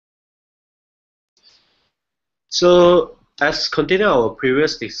So, as continue our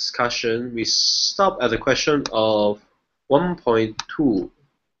previous discussion, we stop at the question of 1.2.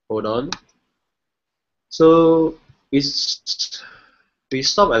 Hold on. So we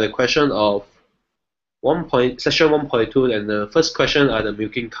stop at the question of section 1.2, and the first question are the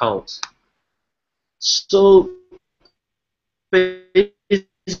milking counts. So basically,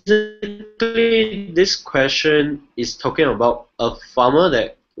 this question is talking about a farmer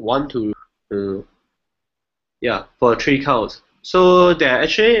that want to for 3 cows. So there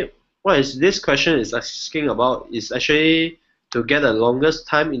actually, what is this question is asking about is actually to get the longest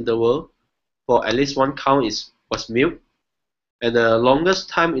time interval for at least 1 cow was milked, and the longest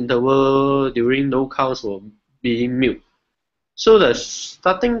time interval during no cows were being milked. So the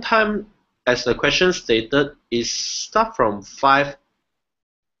starting time, as the question stated, is start from 5.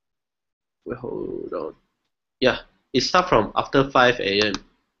 Wait, hold on. Yeah, it start from after 5 a.m.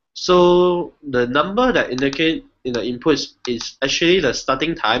 So the number that indicate in the inputs is actually the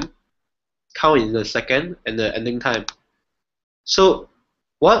starting time, count in the second, and the ending time. So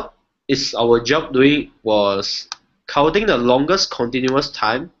what is our job doing was counting the longest continuous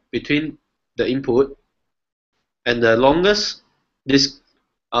time between the input and the longest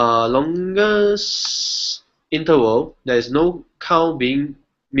interval there is no cow being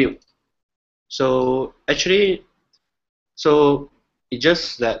milked. So actually, it's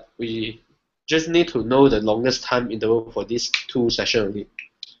just that we just need to know the longest time interval for these 2 sessions only.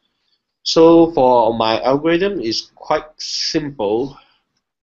 So for my algorithm is quite simple.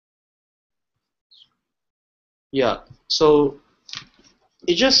 Yeah, so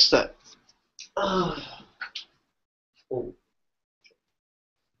it's just that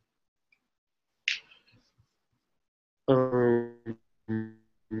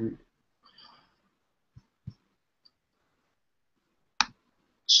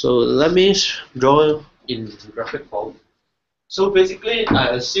so let me draw in graphic form. So basically,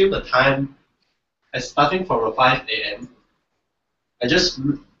 I assume the time as starting from 5 a.m. I just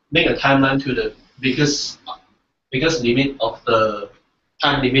make a timeline to the biggest limit of the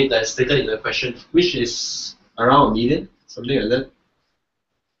time limit that is stated in the question, which is around 1 million, something like that.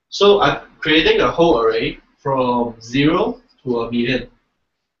 So I'm creating a whole array from 0 to 1 million.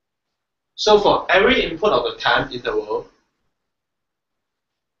 So for every input of the time interval,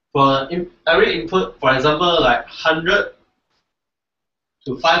 for every input, for example, like 100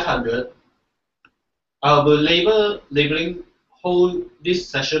 to 500, I'll be labeling whole this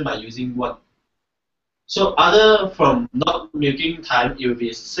session by using 1. So other from not milking time, it will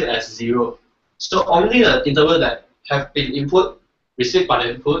be set as 0. So only the interval that have been received by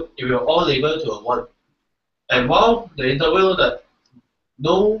the input, it will all label to a 1. And while the interval that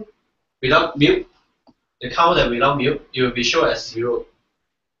no without milk, the count that without milk, it will be shown as 0.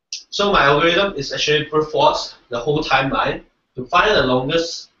 So my algorithm is actually brute force the whole timeline to find the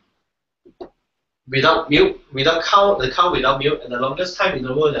longest without milk, the count without milk, and the longest time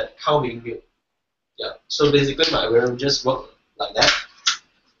interval that count being milk. Yeah. So basically my algorithm just works like that.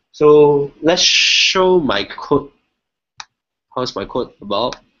 So let's show my code. How's my code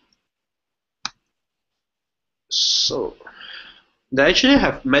about? So they actually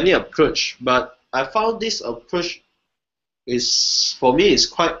have many approach, but I found this approach is for me is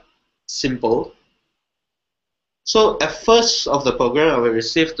quite simple. So at first of the program, I will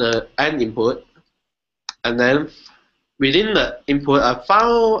receive the n input, and then within the input, I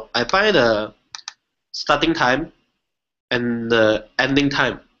find the starting time and the ending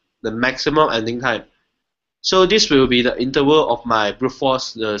time, the maximum ending time. So this will be the interval of my brute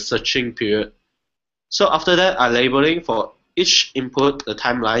force, the searching period. So after that, I labeling for each input the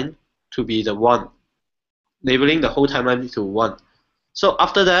timeline to be the 1, labeling the whole timeline to 1. So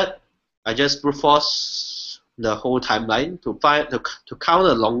after that, I just brute force the whole timeline to count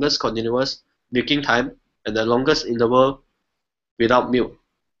the longest continuous milking time and the longest interval without milk.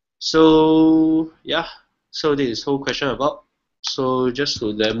 So yeah, so this is whole question about. So just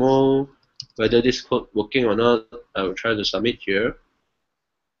to demo whether this code working or not, I will try to submit here.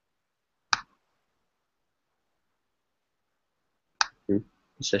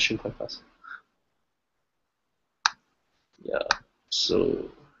 Session quite fast. Yeah. So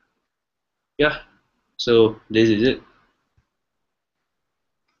yeah. So this is it.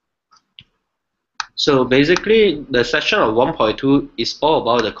 So basically, the section of 1.2 is all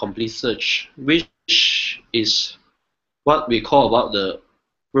about the complete search, which is what we call about the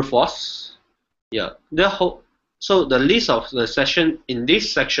brute force. Yeah. So the list of the section in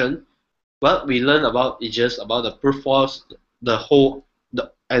this section, what we learn about is just about the brute force,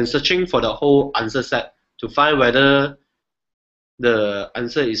 and searching for the whole answer set to find whether the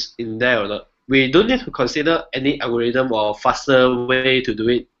answer is in there or not. we don't need to consider any algorithm or faster way to do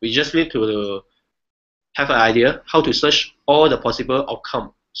it. We just need to have an idea how to search all the possible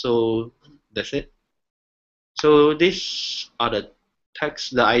outcome. So that's it. So these are the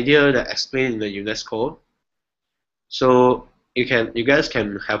text, the idea that explained in the UNESCO. So you guys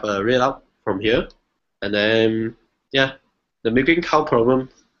can have a read out from here, and then yeah, the milking cow problem,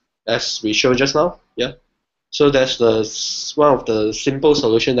 as we showed just now. Yeah. So that's one of the simple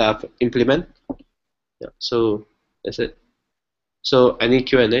solution that I've implement. Yeah. So that's it. So any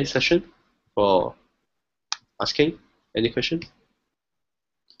Q&A session for asking any question?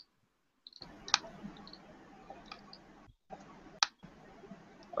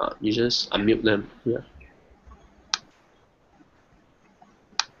 You just unmute them. Yeah.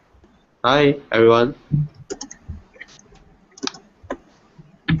 Hi everyone.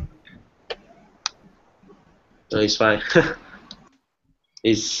 No, it's fine.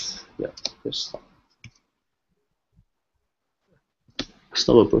 It's yeah. Just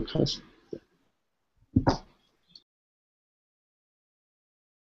stop the broadcast.